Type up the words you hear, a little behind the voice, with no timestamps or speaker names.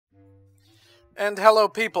And hello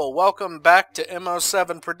people, welcome back to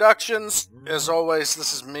MO7 Productions. As always,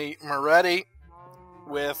 this is me, Moretti,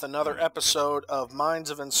 with another episode of Minds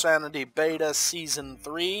of Insanity Beta Season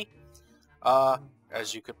 3.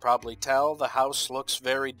 As you could probably tell, the house looks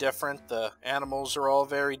very different, the animals are all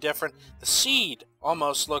very different, the seed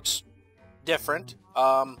almost looks different,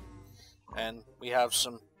 and we have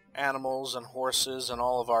some animals and horses and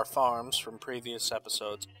all of our farms from previous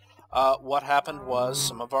episodes. What happened was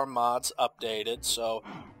some of our mods updated, so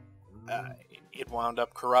it wound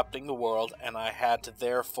up corrupting the world, and I had to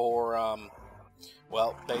therefore,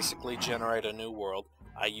 basically generate a new world.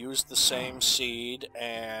 I used the same seed,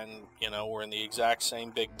 and, we're in the exact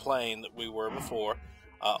same big plane that we were before.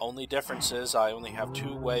 Only difference is I only have 2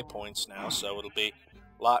 waypoints now, so it'll be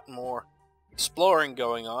a lot more exploring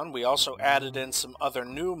going on. We also added in some other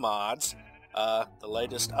new mods. The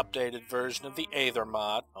latest updated version of the Aether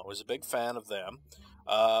mod. Always a big fan of them.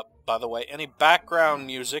 By the way, any background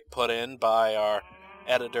music put in by our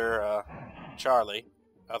editor, Charlie,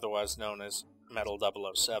 otherwise known as Metal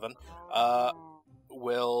 007,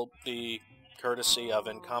 will be courtesy of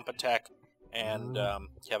Incompetech and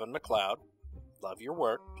Kevin MacLeod. Love your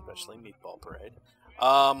work, especially Meatball Parade.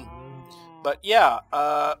 But yeah,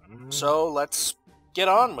 so let's get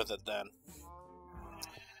on with it then.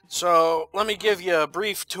 So, let me give you a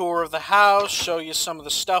brief tour of the house, show you some of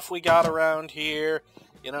the stuff we got around here.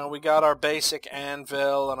 We got our basic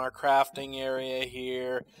anvil and our crafting area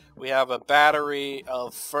here. We have a battery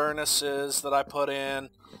of furnaces that I put in.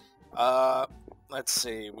 Let's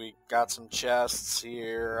see, we got some chests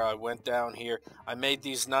here. I went down here. I made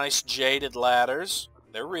these nice jaded ladders.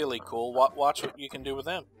 They're really cool. Watch what you can do with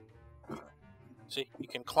them. See, you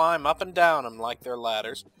can climb up and down them like they're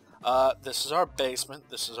ladders. This is our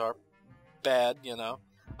basement. This is our bed,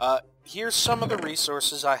 Here's some of the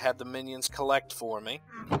resources I had the minions collect for me.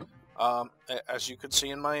 As you can see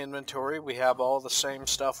in my inventory, we have all the same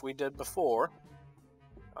stuff we did before.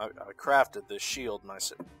 I crafted this shield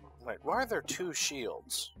myself. Wait, why are there 2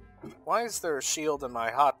 shields? Why is there a shield in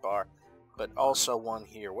my hotbar, but also one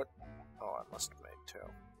here? What? Oh, I must have made 2.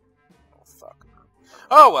 Oh, fuck.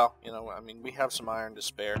 Oh, well, we have some iron to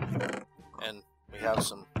spare, and we have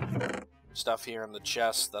some stuff here in the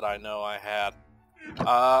chest that I know I had.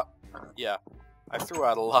 Yeah, I threw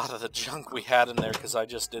out a lot of the junk we had in there because I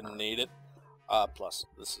just didn't need it. Plus,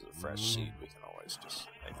 this is a fresh seed. We can always just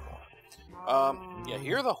make more. Yeah,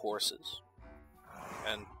 here are the horses,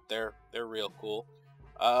 and they're real cool.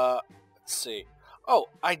 Let's see. Oh,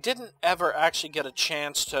 I didn't ever actually get a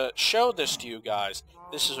chance to show this to you guys.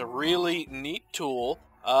 This is a really neat tool,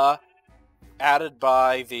 added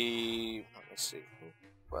by the... Let's see.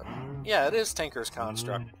 But yeah, it is Tinker's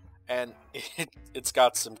Construct, and it's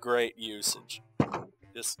got some great usage.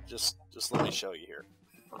 Just let me show you here.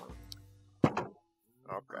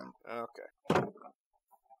 Okay.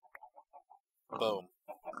 Boom.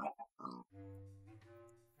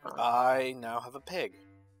 I now have a pig.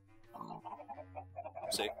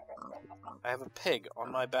 See? I have a pig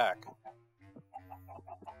on my back.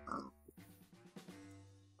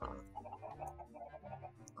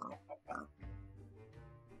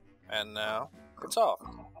 And now, it's off.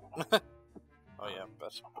 Oh yeah,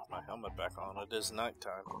 best put my helmet back on. It is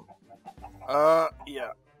nighttime.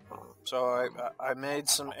 Yeah. So I made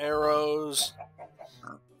some arrows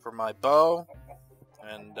for my bow,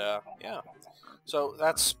 and yeah. So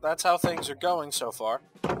that's how things are going so far.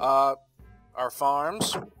 Our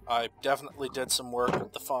farms, I definitely did some work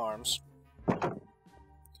with the farms.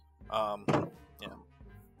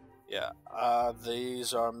 Yeah.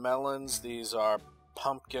 These are melons. These are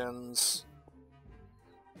pumpkins,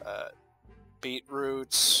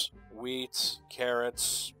 beetroots, wheat,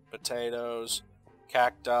 carrots, potatoes,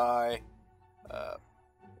 cacti,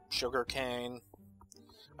 sugarcane.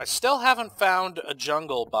 I still haven't found a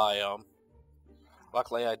jungle biome.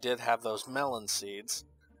 Luckily, I did have those melon seeds.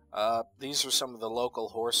 These are some of the local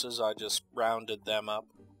horses. I just rounded them up.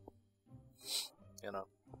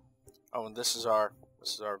 Oh, and this is our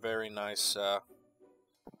very nice our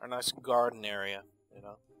nice garden area.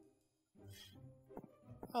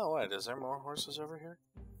 Oh, wait, is there more horses over here?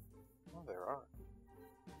 Oh, there are.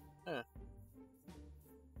 Yeah.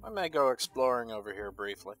 I may go exploring over here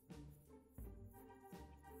briefly.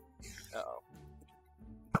 Uh-oh.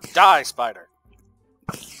 Die, spider!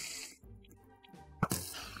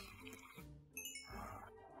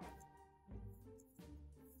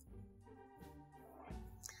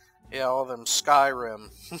 Yeah, all them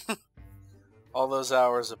Skyrim. All those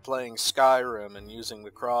hours of playing Skyrim and using the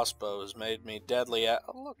crossbows made me deadly at...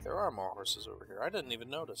 Oh, look, there are more horses over here. I didn't even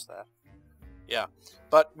notice that. Yeah.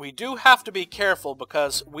 But we do have to be careful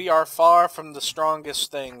because we are far from the strongest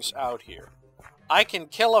things out here. I can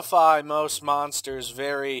killify most monsters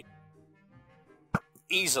very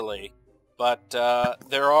easily, but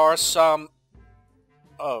there are some...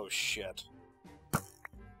 Oh, shit.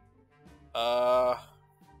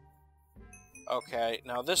 Okay,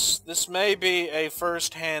 now this may be a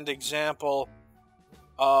first-hand example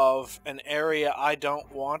of an area I don't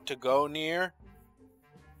want to go near.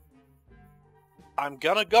 I'm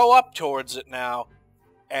gonna go up towards it now,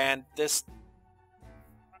 and this...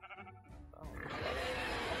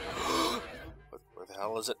 Oh, where the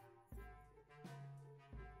hell is it?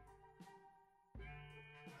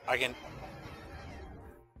 I can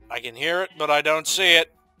hear it, but I don't see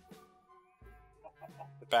it.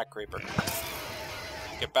 Get back, creeper.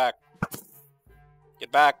 Get back.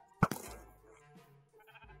 Get back.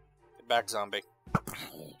 Get back, zombie.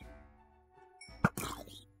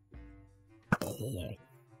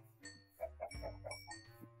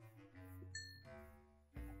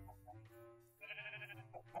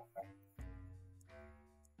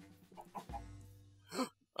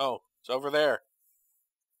 Oh, it's over there.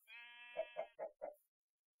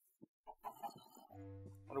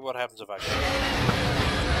 Wonder what happens if I shoot.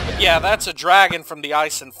 But yeah, that's a dragon from the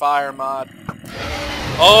Ice and Fire mod.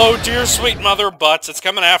 Oh, dear sweet mother of butts, it's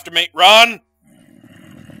coming after me. Run!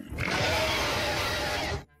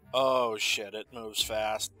 Oh, shit, it moves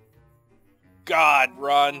fast. God,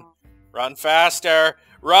 run. Run faster.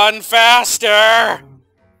 Run faster!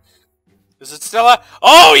 Is it still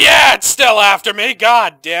Oh, yeah, it's still after me!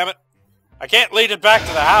 God damn it. I can't lead it back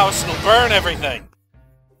to the house. It'll burn everything.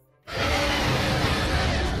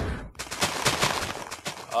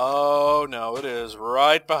 Oh, no, it is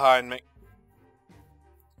right behind me.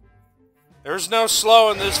 There's no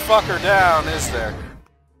slowing this fucker down, is there?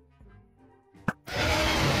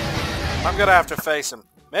 I'm gonna have to face him.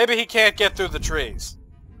 Maybe he can't get through the trees.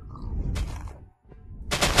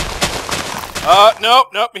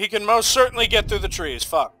 Nope, he can most certainly get through the trees.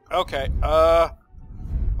 Fuck. Okay,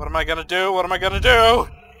 what am I gonna do? What am I gonna do?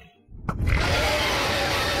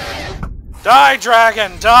 Die,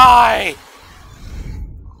 dragon, die!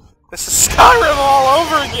 This is Skyrim all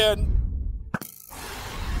over again!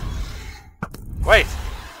 Wait,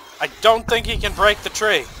 I don't think he can break the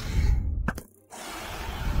tree.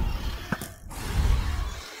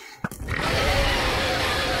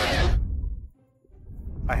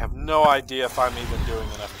 I have no idea if I'm even doing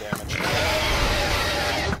enough damage.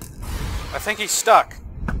 I think he's stuck.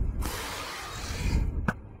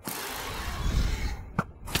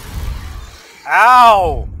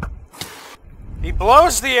 Ow! He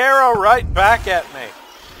blows the arrow right back at me.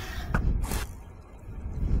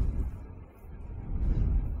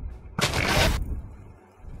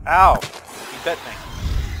 Ow! He bit me.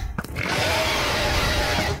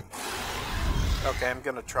 Okay, I'm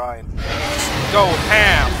gonna try and go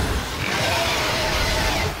ham.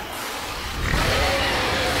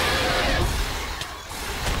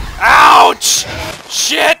 Ouch!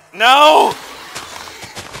 Shit! No!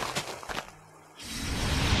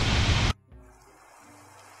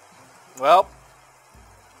 Well,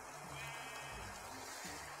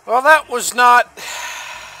 that was not...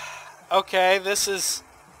 Okay, this is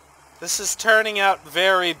turning out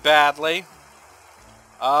very badly.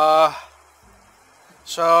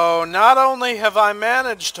 So not only have I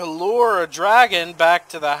managed to lure a dragon back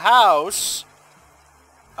to the house,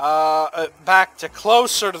 back to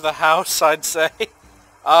closer to the house, I'd say,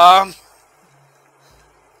 I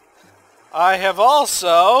have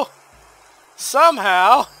also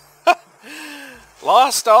somehow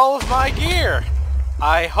lost all of my gear.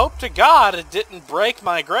 I hope to God it didn't break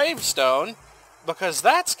my gravestone, because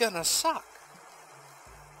that's gonna suck.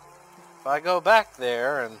 If I go back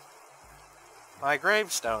there and my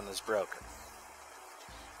gravestone is broken.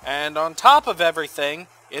 And on top of everything,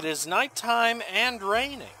 it is nighttime and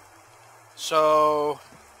raining. So...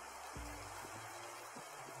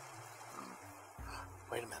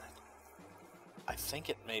 Wait a minute. I think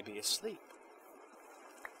it may be asleep.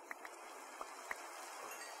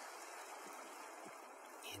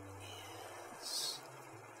 It is.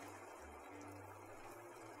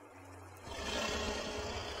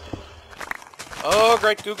 Oh,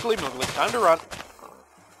 great googly moogly. Time to run.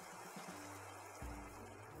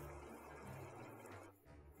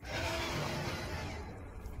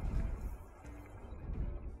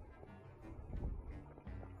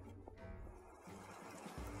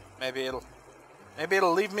 Maybe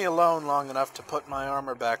it'll leave me alone long enough to put my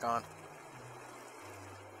armor back on.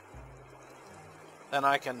 Then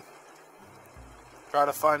I can try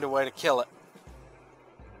to find a way to kill it.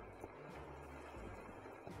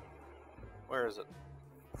 Where is it?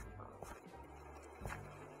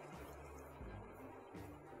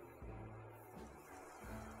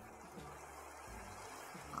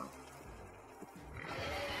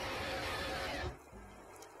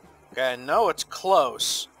 Okay, I know it's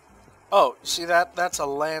close. Oh, see that? That's a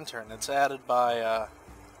lantern. It's added by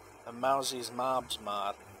the Mousy's Mobs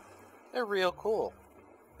mod. They're real cool.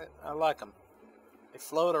 I like them. They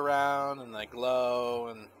float around and they glow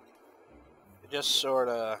and they just sort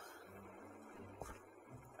of...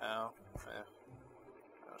 Ow. Yeah.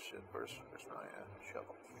 Oh shit, where's my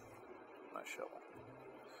shovel? My shovel.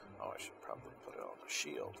 Oh, I should probably put it on the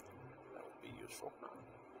shield. That would be useful.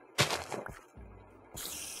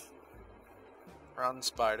 Run,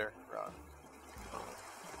 spider, run.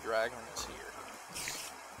 The dragon is here.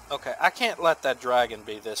 Okay, I can't let that dragon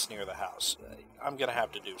be this near the house. I'm gonna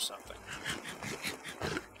have to do something.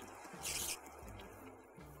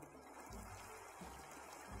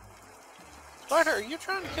 Spider, are you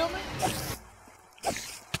trying to kill me?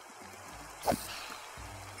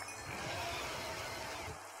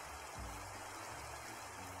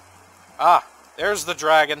 Ah, there's the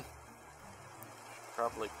dragon.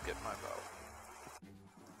 Probably get my bow.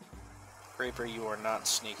 Creeper, you are not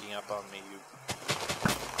sneaking up on me, you...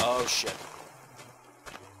 Oh, shit.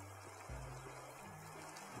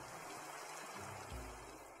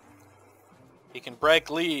 He can break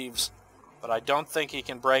leaves, but I don't think he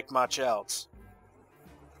can break much else.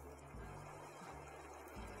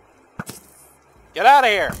 Get out of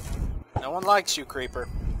here! No one likes you, Creeper.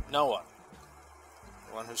 No one.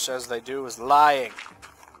 The one who says they do is lying.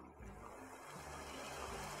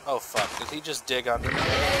 Oh, fuck. Did he just dig under me?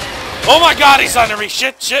 Oh my god, he's under me!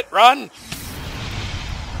 Shit, shit, run!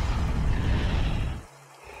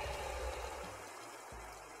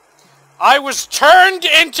 I was turned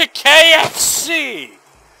into KFC!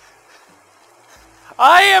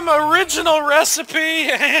 I am original recipe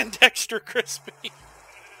and extra crispy.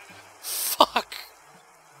 Fuck.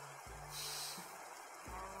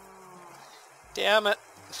 Damn it.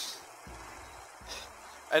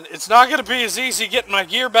 And it's not going to be as easy getting my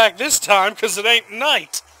gear back this time, because it ain't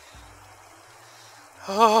night.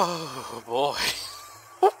 Oh, boy.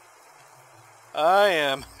 I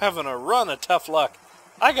am having a run of tough luck.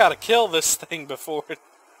 I gotta kill this thing before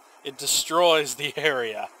it destroys the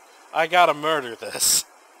area. I gotta murder this.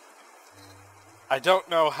 I don't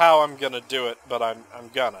know how I'm gonna do it, but I'm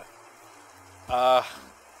gonna. I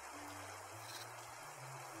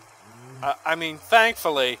mean,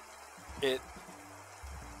 thankfully, it...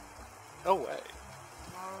 No way.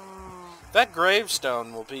 That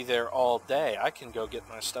gravestone will be there all day. I can go get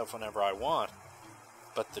my stuff whenever I want.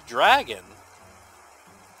 But the dragon...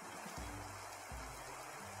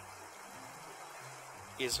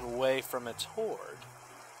 is away from its horde.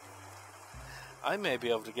 I may be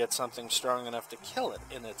able to get something strong enough to kill it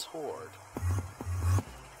in its horde.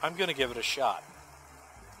 I'm gonna give it a shot.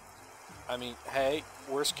 I mean, hey,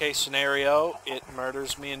 worst case scenario, it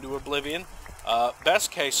murders me into oblivion.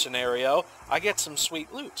 Best case scenario, I get some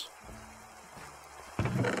sweet loot.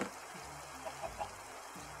 I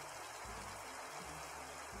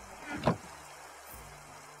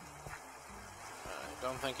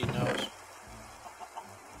don't think he knows.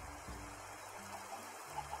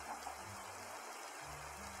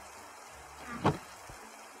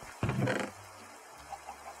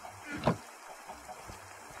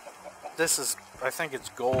 This is, I think it's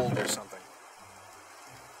gold or something.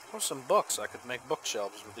 Oh, some books. I could make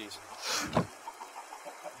bookshelves with these.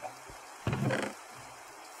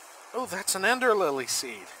 Oh, that's an ender lily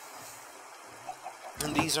seed.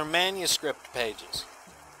 And these are manuscript pages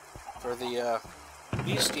for the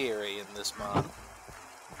bestiary in this mod.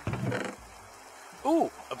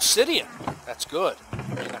 Ooh, obsidian. That's good. I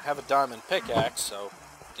mean, I have a diamond pickaxe, so,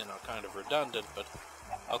 you know, kind of redundant, but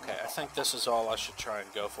okay, I think this is all I should try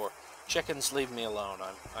and go for. Chickens, leave me alone.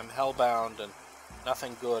 I'm hellbound, and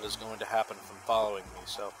nothing good is going to happen from following me,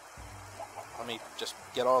 so let me just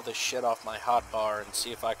get all this shit off my hotbar and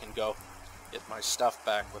see if I can go get my stuff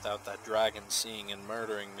back without that dragon seeing and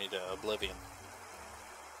murdering me to oblivion.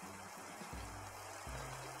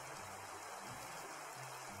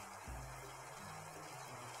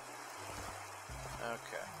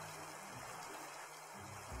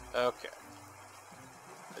 Okay.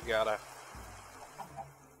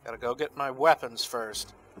 I gotta go get my weapons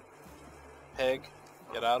first. Pig,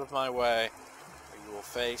 get out of my way, or you will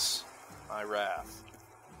face my wrath.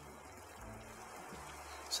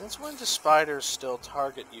 Since when do spiders still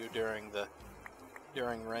target you during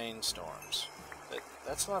rainstorms?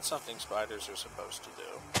 That's not something spiders are supposed to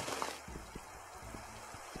do.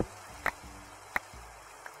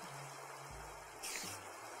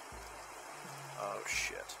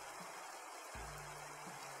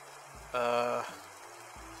 Crap,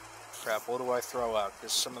 what do I throw out?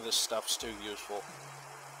 Because some of this stuff's too useful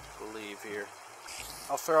to leave here.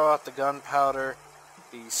 I'll throw out the gunpowder,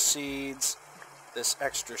 these seeds, this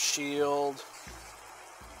extra shield.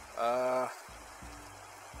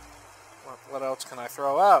 What else can I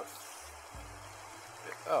throw out?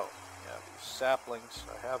 Oh, yeah, these saplings.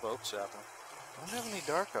 I have oak sapling. I don't have any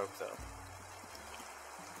dark oak, though.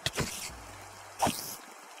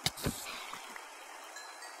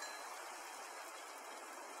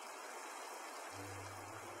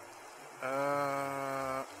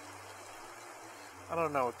 I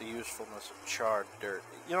don't know what the usefulness of charred dirt.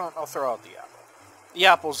 You know what? I'll throw out the apple. The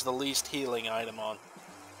apple's the least healing item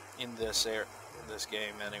in this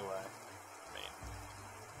game anyway. I mean,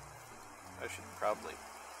 I should probably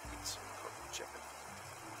eat some cooked chicken.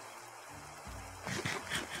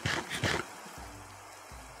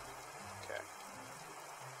 Okay.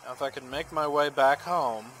 Now if I can make my way back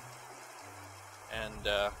home and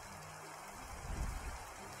oh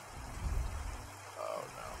no,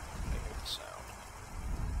 I hear the sound.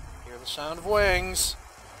 I hear the sound of wings.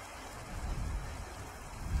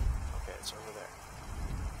 Okay, it's over there.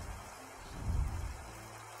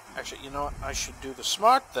 Actually, you know what? I should do the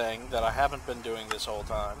smart thing that I haven't been doing this whole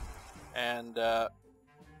time, and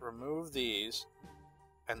remove these,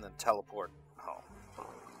 and then teleport home.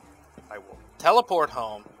 I will teleport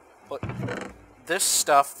home, put this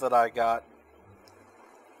stuff that I got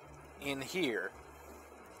in here,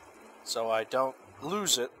 so I don't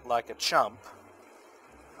lose it like a chump,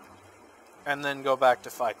 and then go back to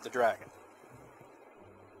fight the dragon.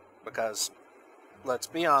 Because, let's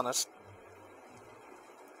be honest,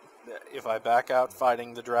 if I back out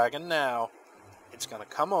fighting the dragon now, it's going to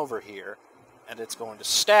come over here, and it's going to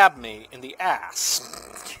stab me in the ass.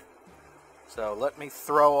 So let me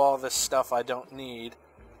throw all this stuff I don't need.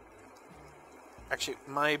 Actually, it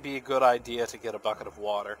might be a good idea to get a bucket of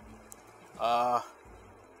water. Damn, I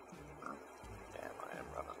am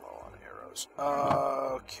running low on arrows.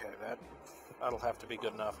 Okay, that'll have to be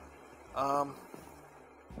good enough.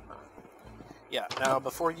 Yeah, now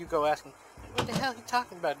before you go asking, what the hell are you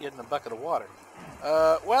talking about getting a bucket of water?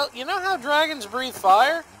 Well, you know how dragons breathe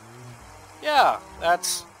fire? Yeah,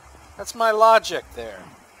 that's my logic there.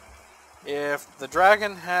 If the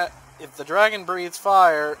dragon breathes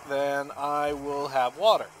fire, then I will have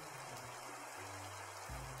water.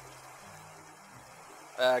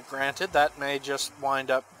 Granted, that may just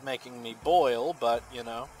wind up making me boil, but, you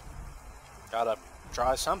know, gotta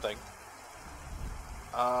try something.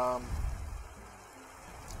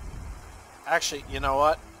 Actually, you know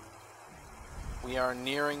what? We are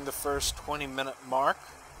nearing the first 20-minute mark.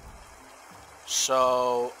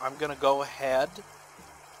 So I'm going to go ahead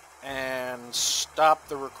and stop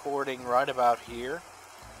the recording right about here.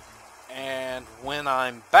 And when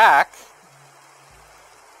I'm back,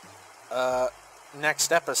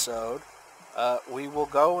 next episode, we will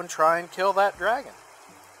go and try and kill that dragon.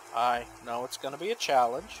 I know it's going to be a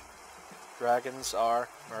challenge. Dragons are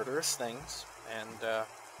murderous things, and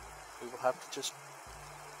we will have to just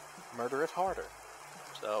murder it harder.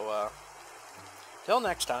 So, till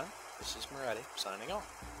next time, this is Moretti, signing off.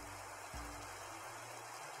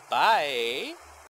 Bye!